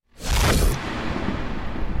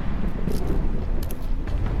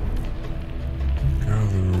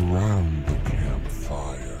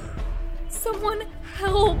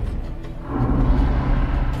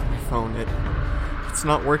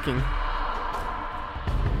not working.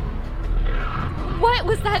 What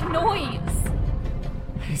was that noise?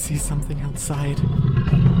 I see something outside.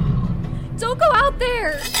 Don't go out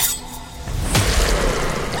there!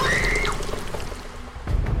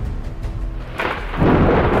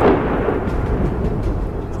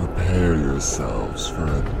 Prepare yourselves for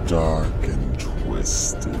a dark and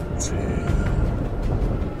twisted tale.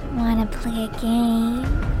 Wanna play a game?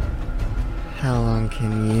 How long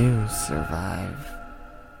can you survive?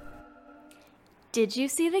 Did you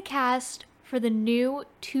see the cast for the new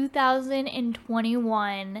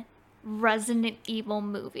 2021 Resident Evil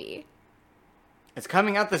movie? It's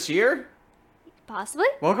coming out this year? Possibly?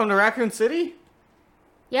 Welcome to Raccoon City?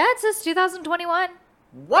 Yeah, it says 2021.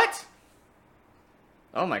 What?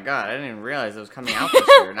 Oh my god, I didn't even realize it was coming out this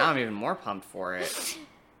year. Now I'm even more pumped for it.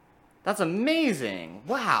 That's amazing.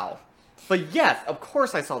 Wow. But yes, of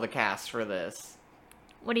course I saw the cast for this.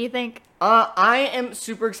 What do you think? I am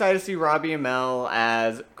super excited to see Robbie Amell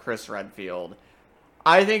as Chris Redfield.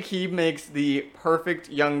 I think he makes the perfect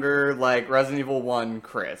younger, like, Resident Evil 1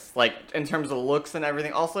 Chris. Like, in terms of looks and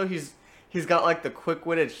everything. Also, he's got, like, the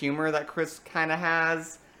quick-witted humor that Chris kind of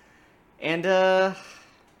has. And,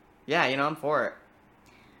 yeah, you know, I'm for it.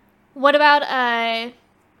 What about,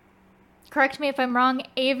 correct me if I'm wrong,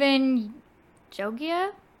 Avon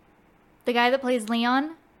Jogia? The guy that plays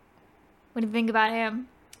Leon? What do you think about him?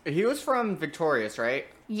 He was from Victorious, right?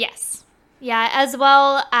 Yes. Yeah, as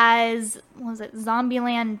well as, what was it,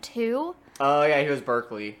 Zombieland 2? Oh, yeah, he was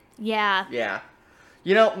Berkeley. Yeah. Yeah.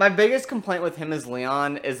 You know, my biggest complaint with him as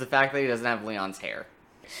Leon is the fact that he doesn't have Leon's hair.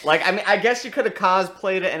 Like, I mean, I guess you could have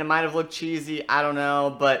cosplayed it and it might have looked cheesy. I don't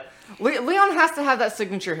know. But Leon has to have that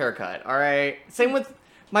signature haircut, all right? Same with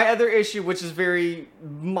my other issue, which is very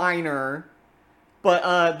minor.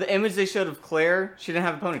 But the image they showed of Claire, she didn't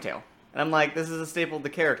have a ponytail. And I'm like, this is a staple of the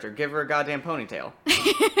character. Give her a goddamn ponytail.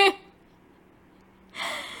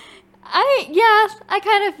 I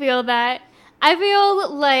kind of feel that. I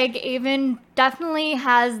feel like Avon definitely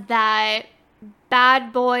has that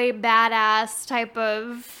bad boy, badass type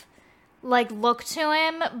of, like, look to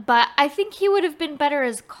him, but I think he would have been better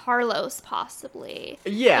as Carlos, possibly.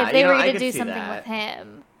 Yeah, if they were I to could do see something that. with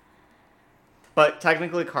him. But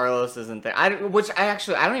technically Carlos isn't there. I don't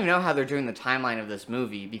even know how they're doing the timeline of this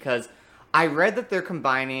movie, because I read that they're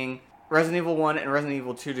combining Resident Evil 1 and Resident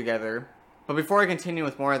Evil 2 together. But before I continue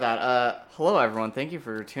with more of that, hello everyone, thank you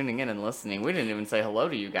for tuning in and listening. We didn't even say hello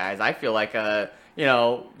to you guys. I feel like,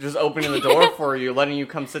 just opening the door for you, letting you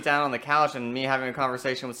come sit down on the couch and me having a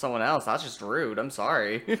conversation with someone else. That's just rude. I'm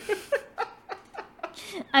sorry.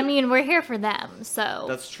 I mean, we're here for them, so.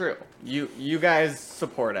 That's true. You guys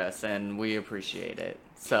support us, and we appreciate it.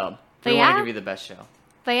 So, But we want yeah. to give you the best show.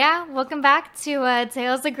 But yeah, welcome back to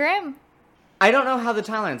Tales of Grimm. I don't know how the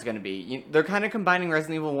timeline's going to be. They're kind of combining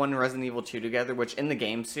Resident Evil 1 and Resident Evil 2 together, which in the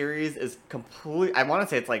game series is complete. I want to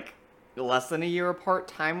say it's like less than a year apart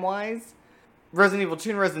time-wise. Resident Evil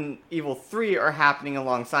 2 and Resident Evil 3 are happening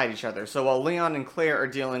alongside each other. So while Leon and Claire are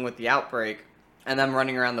dealing with the outbreak and them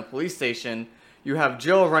running around the police station, you have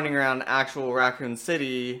Jill running around actual Raccoon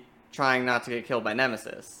City trying not to get killed by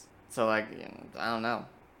Nemesis. So, like, I don't know.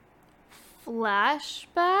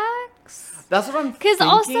 Flashbacks? That's what I'm thinking. Because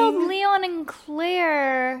also Leon and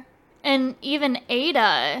Claire and even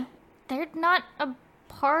Ada, they're not a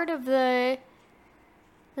part of the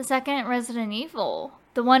second Resident Evil.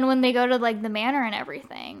 The one when they go to, like, the manor and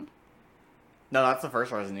everything. No, that's the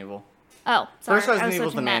first Resident Evil. Oh, sorry. First Resident Evil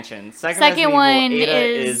is the mansion. Second Second Resident one Evil,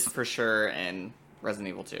 Ada is for sure in Resident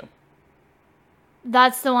Evil 2.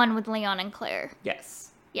 That's the one with Leon and Claire. Yes.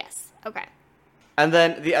 Yes. Okay. And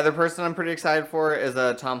then the other person I'm pretty excited for is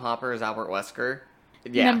Tom Hopper as Albert Wesker.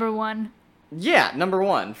 Yeah. Number one. Yeah, number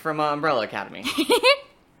one from Umbrella Academy.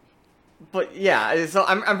 But yeah, so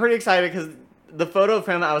I'm pretty excited because the photo of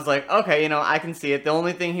him, I was like, okay, I can see it. The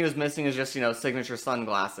only thing he was missing is just, signature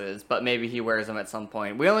sunglasses, but maybe he wears them at some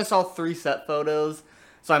point. We only saw 3 set photos,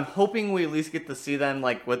 so I'm hoping we at least get to see them,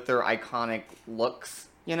 like, with their iconic looks,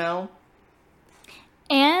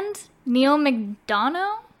 And Neil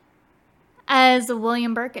McDonough as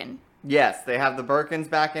William Birkin. Yes, they have the Birkins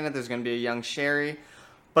back in it. There's going to be a young Sherry.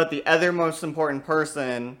 But the other most important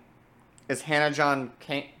person is Hannah John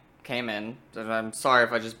Kamen. I'm sorry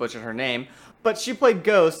if I just butchered her name. But she played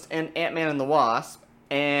Ghost in Ant-Man and the Wasp.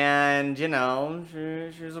 And,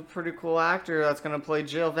 she's a pretty cool actor that's going to play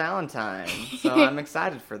Jill Valentine. So I'm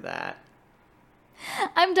excited for that.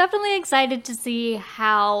 I'm definitely excited to see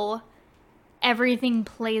how everything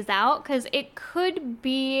plays out. Because it could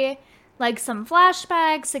be, like, some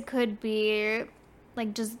flashbacks. It could be,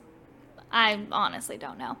 like, just I honestly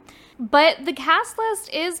don't know. But the cast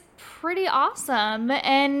list is pretty awesome.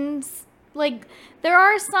 And, like, there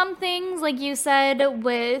are some things, like you said,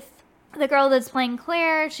 with the girl that's playing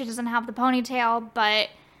Claire. She doesn't have the ponytail, but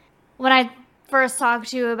when I first talked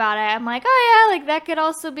to you about it, I'm like, oh yeah, like, that could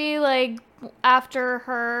also be, like, after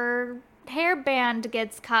her hairband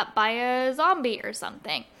gets cut by a zombie or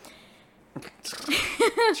something.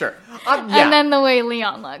 Sure. And then the way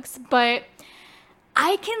Leon looks. But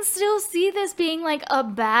I can still see this being like a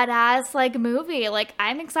badass like movie. Like,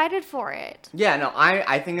 I'm excited for it. Yeah, no,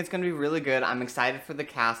 I think it's going to be really good. I'm excited for the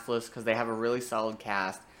cast list because they have a really solid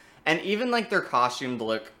cast. And even like their costumes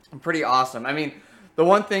look pretty awesome. I mean, the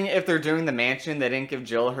one thing, if they're doing the mansion, they didn't give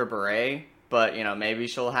Jill her beret. But, you know, maybe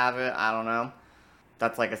she'll have it. I don't know.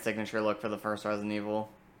 That's like a signature look for the first Resident Evil.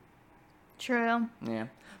 True. Yeah.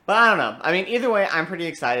 But I don't know. I mean, either way, I'm pretty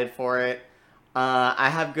excited for it. I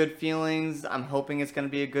have good feelings. I'm hoping it's going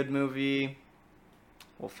to be a good movie.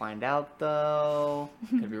 We'll find out, though.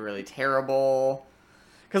 Could be really terrible.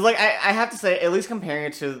 Because, like, I have to say, at least comparing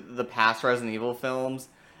it to the past Resident Evil films,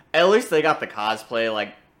 at least they got the cosplay,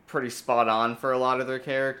 like, pretty spot on for a lot of their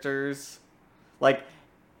characters. Like,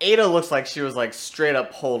 Ada looks like she was, like, straight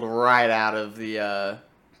up pulled right out of the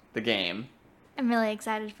game. I'm really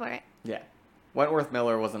excited for it. Yeah. Wentworth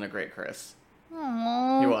Miller wasn't a great Chris.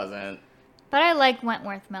 Aww. He wasn't. But I like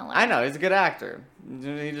Wentworth Miller. I know, he's a good actor.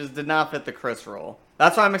 He just did not fit the Chris role.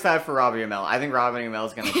 That's why I'm excited for Robbie Amell. I think Robbie Amell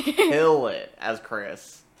is going to kill it as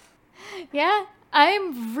Chris. Yeah,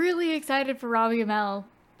 I'm really excited for Robbie Amell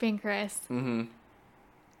being Chris. Mm-hmm.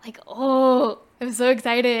 Like, oh, I'm so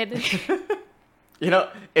excited. You know,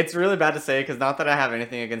 it's really bad to say, because not that I have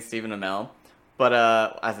anything against Stephen Amell, but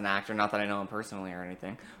as an actor, not that I know him personally or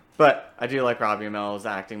anything, but I do like Robbie Amell's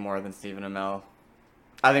acting more than Stephen Amell.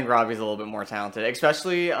 I think Robbie's a little bit more talented.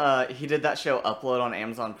 Especially, he did that show Upload on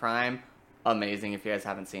Amazon Prime. Amazing if you guys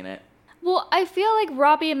haven't seen it. Well, I feel like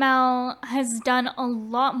Robbie Amell has done a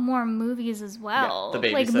lot more movies as well. Yeah, The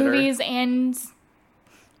Babysitter. Like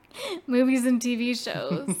movies and TV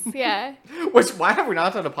shows. Yeah. Which, why have we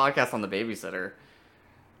not done a podcast on The Babysitter?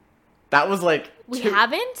 That was like... We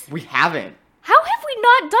haven't? We haven't. How have we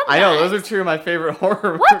not done that? I know, those are two of my favorite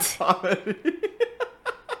horror comedies.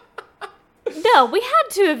 No, we had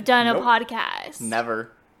to have done Nope. a podcast.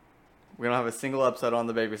 Never. We don't have a single episode on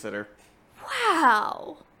The Babysitter.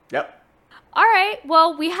 Wow. Yep. All right.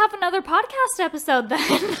 Well, we have another podcast episode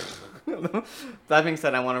then. That being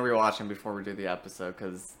said, I want to rewatch them before we do the episode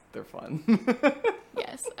because they're fun.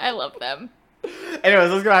 Yes, I love them.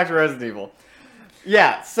 Anyways, let's go back to Resident Evil.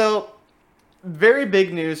 Yeah, so very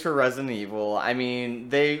big news for Resident Evil. I mean,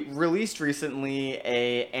 they released recently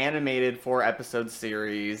a animated 4-episode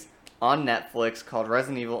series on Netflix called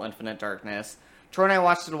Resident Evil Infinite Darkness. Troy and I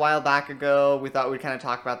watched it a while back ago. We thought we'd kind of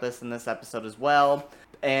talk about this in this episode as well.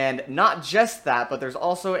 And not just that, but there's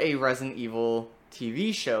also a Resident Evil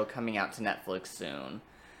TV show coming out to Netflix soon.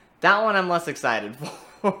 That one I'm less excited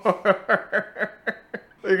for.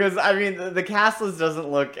 Because, I mean, the cast list doesn't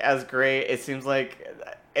look as great. It seems like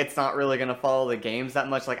it's not really going to follow the games that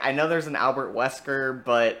much. Like, I know there's an Albert Wesker,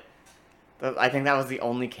 but I think that was the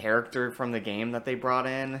only character from the game that they brought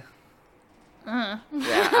in. Yeah,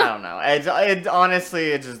 I don't know. It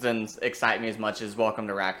honestly, it just didn't excite me as much as Welcome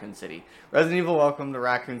to Raccoon City. Resident Evil Welcome to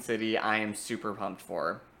Raccoon City, I am super pumped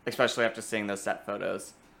for. Especially after seeing those set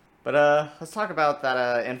photos. But, let's talk about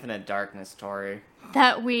that, Infinite Darkness story.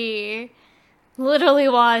 That we literally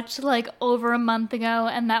watched like over a month ago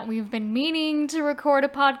and that we've been meaning to record a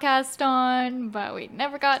podcast on, but we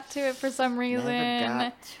never got to it for some reason. Never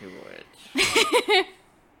got to it.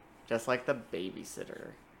 Just like The Babysitter.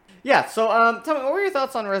 Yeah, so, tell me, what were your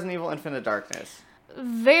thoughts on Resident Evil Infinite Darkness?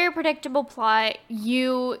 Very predictable plot.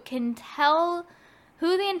 You can tell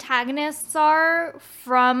who the antagonists are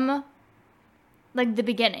from, like, the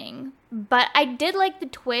beginning. But I did like the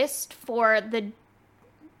twist for the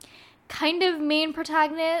kind of main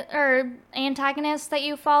protagonist, or antagonist that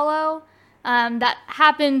you follow, that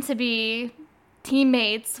happened to be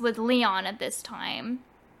teammates with Leon at this time.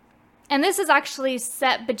 And this is actually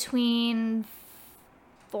set between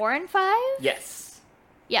 4 and 5? Yes.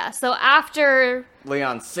 Yeah, so after...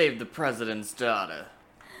 Leon saved the president's daughter.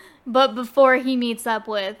 But before he meets up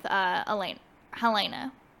with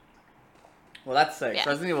Helena. Well, that's 6. Yeah.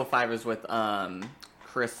 Resident Evil 5 is with,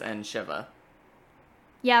 Chris and Shiva.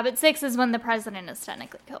 Yeah, but 6 is when the president is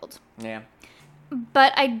technically killed. Yeah.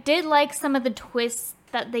 But I did like some of the twists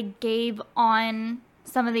that they gave on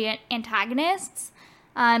some of the antagonists.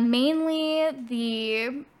 Mainly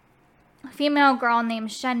the female girl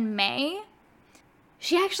named Shen Mei.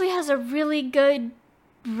 She actually has a really good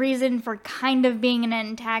reason for kind of being an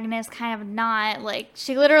antagonist, kind of not. Like,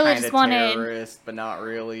 she literally Kind just of wanted... terrorist, but not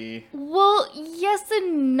really. Well, yes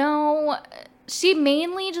and no. She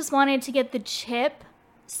mainly just wanted to get the chip,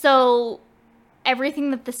 so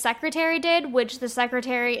everything that the secretary did, which the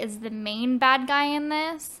secretary is the main bad guy in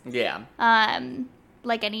this, Yeah.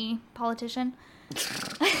 like any politician,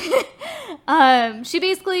 she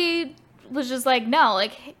basically was just like, no,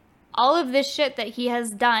 like, all of this shit that he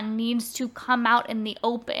has done needs to come out in the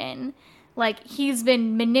open. Like, he's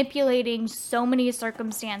been manipulating so many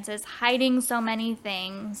circumstances, hiding so many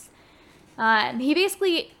things. He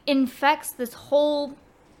basically infects this whole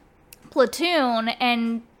platoon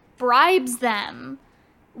and bribes them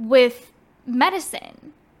with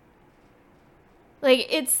medicine. Like,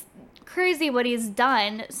 it's crazy what he's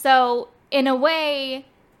done. So, in a way,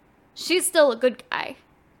 she's still a good guy.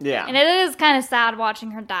 Yeah. And it is kind of sad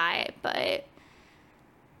watching her die, but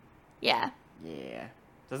yeah. Yeah.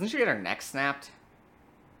 Doesn't she get her neck snapped?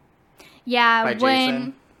 Yeah, By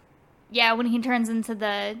Jason? when he turns into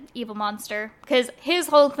the evil monster. Because his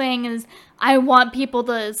whole thing is, I want people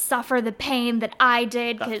to suffer the pain that I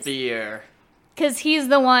did. The fear. Because he's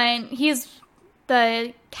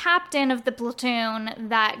the captain of the platoon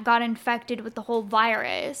that got infected with the whole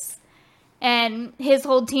virus. And his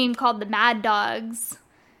whole team, called the Mad Dogs,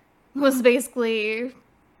 was basically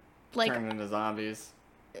like... Turned into zombies.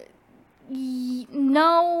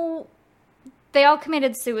 No, they all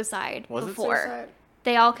committed suicide Was before. it suicide?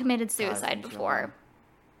 They all committed suicide before.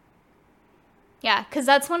 Yeah, because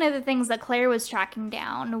that's one of the things that Claire was tracking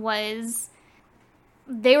down, was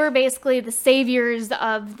they were basically the saviors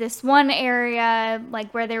of this one area,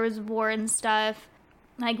 like where there was war and stuff,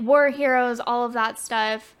 like war heroes, all of that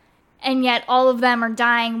stuff, and yet all of them are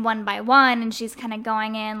dying one by one, and she's kind of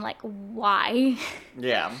going in like, why?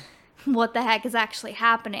 Yeah. What the heck is actually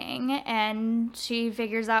happening? And she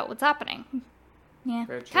figures out what's happening. Yeah.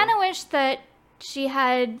 Very true. Kind of wish that she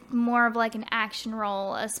had more of like an action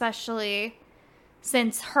role, especially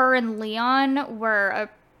since her and Leon were a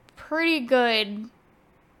pretty good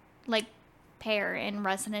like pair in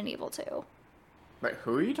Resident Evil 2. Wait,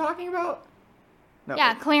 who are you talking about? No.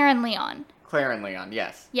 Yeah, Claire and Leon. Claire and Leon,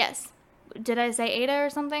 yes. Yes. Did I say Ada or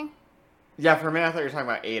something? Yeah, for a minute I thought you were talking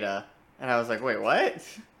about Ada. And I was like, wait, what?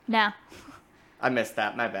 No. I missed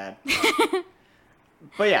that, my bad.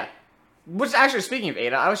 But yeah. Which, actually, speaking of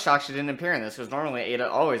Ada, I was shocked she didn't appear in this, because normally Ada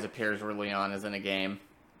always appears where Leon is in a game.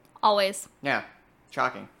 Always. Yeah.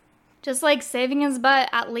 Shocking. Just like saving his butt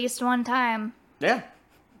at least one time. Yeah.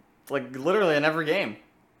 Like, literally in every game.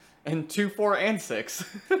 In 2, 4, and 6.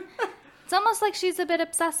 It's almost like she's a bit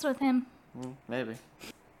obsessed with him. Maybe.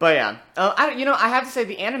 But yeah. I have to say,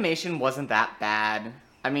 the animation wasn't that bad.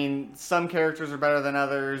 I mean, some characters are better than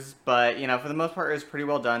others, but, for the most part, it was pretty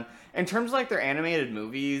well done. In terms of, like, their animated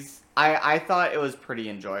movies, I thought it was pretty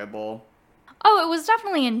enjoyable. Oh, it was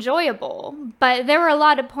definitely enjoyable, but there were a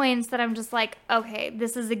lot of points that I'm just like, okay,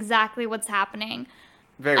 this is exactly what's happening.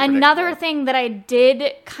 Very Another predictable. thing that I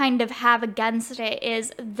did kind of have against it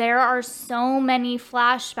is there are so many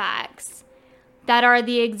flashbacks that are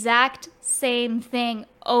the exact same thing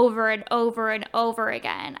over and over and over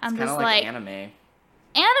again. I'm Kind just of like like, anime.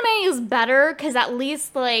 anime is better because at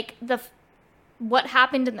least like what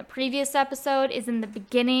happened in the previous episode is in the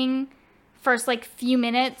beginning, first like few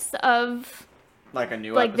minutes of Like a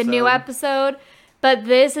new like episode. the new episode. But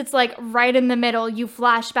this, it's like right in the middle. You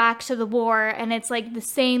flash back to the war, and it's like the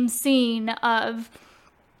same scene of,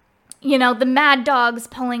 the Mad Dogs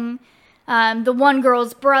pulling the one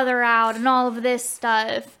girl's brother out and all of this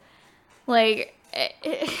stuff. Like,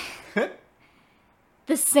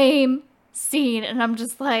 the same scene. And I'm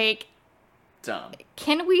just like, Dumb.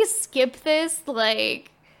 can we skip this?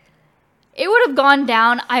 Like, it would have gone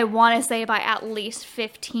down, I want to say, by at least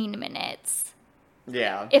 15 minutes.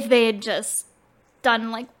 Yeah. If they had just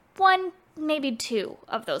done like one, maybe two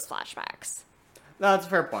of those flashbacks. No, that's a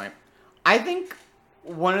fair point. I think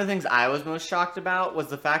one of the things I was most shocked about was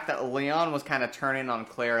the fact that Leon was kind of turning on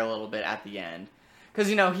Claire a little bit at the end. Because,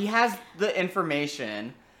 he has the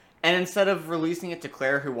information, and instead of releasing it to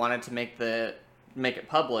Claire, who wanted to make it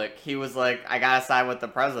public, he was like, I gotta side with the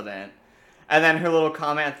president. And then her little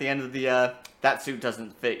comment at the end of the, that suit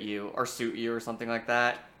doesn't fit you, or suit you, or something like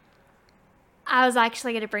that. I was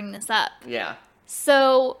actually going to bring this up. Yeah.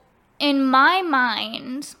 So, in my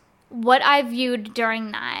mind, what I viewed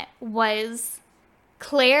during that was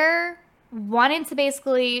Claire wanted to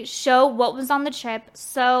basically show what was on the chip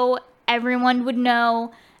so everyone would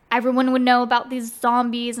know about these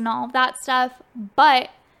zombies and all of that stuff. But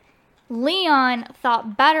Leon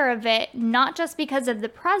thought better of it, not just because of the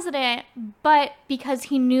president, but because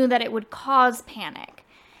he knew that it would cause panic.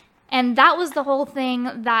 And that was the whole thing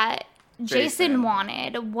that Jason Jason.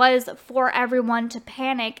 wanted, was for everyone to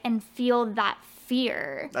panic and feel that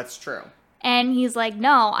fear. That's true. And he's like,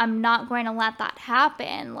 no, I'm not going to let that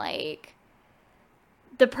happen. Like,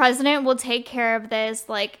 the president will take care of this.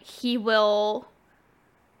 Like, he will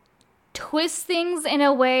twist things in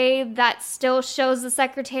a way that still shows the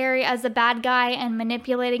secretary as a bad guy and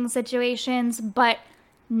manipulating situations, but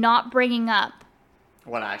not bringing up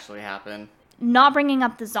What actually happened.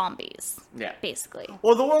 the zombies, Yeah. basically.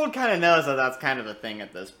 Well, the world kind of knows that that's kind of a thing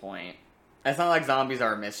at this point. It's not like zombies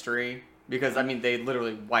are a mystery, because, I mean, they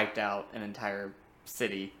literally wiped out an entire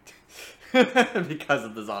city because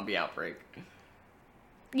of the zombie outbreak.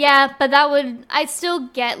 Yeah, but I still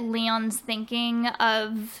get Leon's thinking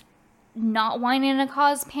of not wanting to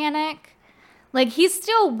cause panic. Like, he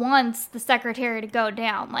still wants the secretary to go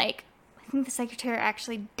down. Like, I think the secretary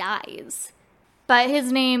actually dies. But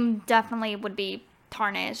his name definitely would be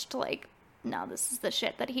tarnished. Like, no, this is the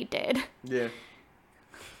shit that he did. Yeah.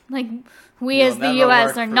 Like, we You'll as the never U.S.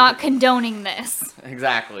 work are for not the- condoning this.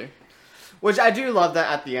 Exactly. Which I do love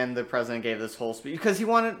that at the end the president gave this whole speech, because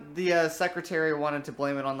the secretary wanted to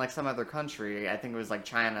blame it on like some other country. I think it was like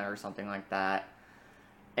China or something like that.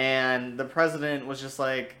 And the president was just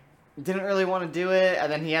like, didn't really want to do it.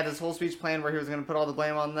 And then he had this whole speech planned where he was going to put all the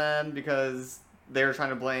blame on them because they were trying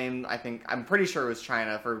to blame, I'm pretty sure it was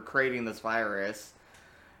China for creating this virus.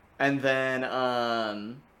 And then,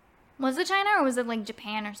 Was it China or was it like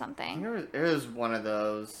Japan or I think something? it was one of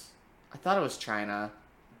those. I thought it was China.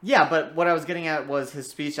 Yeah, but what I was getting at was his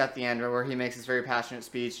speech at the end where he makes this very passionate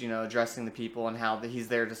speech, addressing the people and how he's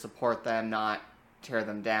there to support them, not tear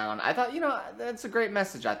them down. I thought, that's a great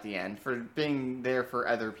message at the end for being there for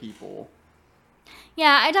other people.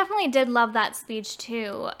 Yeah, I definitely did love that speech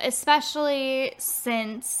too, especially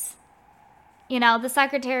since, the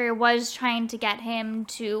secretary was trying to get him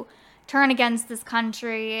to turn against this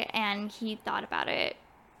country, and he thought about it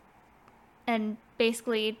and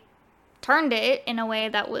basically turned it in a way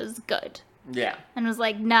that was good. Yeah. And was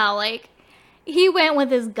like, no, like, he went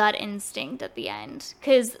with his gut instinct at the end.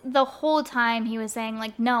 Because the whole time he was saying,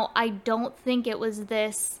 like, no, I don't think it was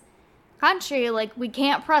this country. Like, we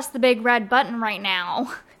can't press the big red button right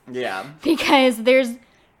now. Yeah. Because there's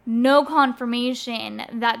no confirmation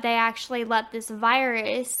that they actually let this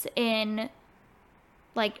virus into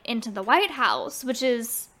the White House, which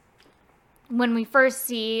is when we first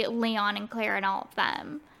see Leon and Claire and all of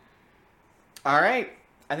them. All right.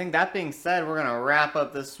 I think that being said, we're going to wrap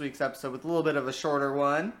up this week's episode with a little bit of a shorter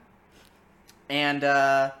one. And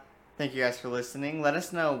thank you guys for listening. Let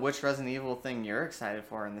us know which Resident Evil thing you're excited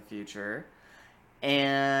for in the future.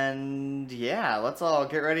 And yeah, let's all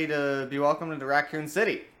get ready to be welcomed into Raccoon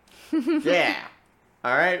City. Yeah.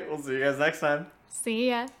 All right. We'll see you guys next time. See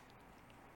ya.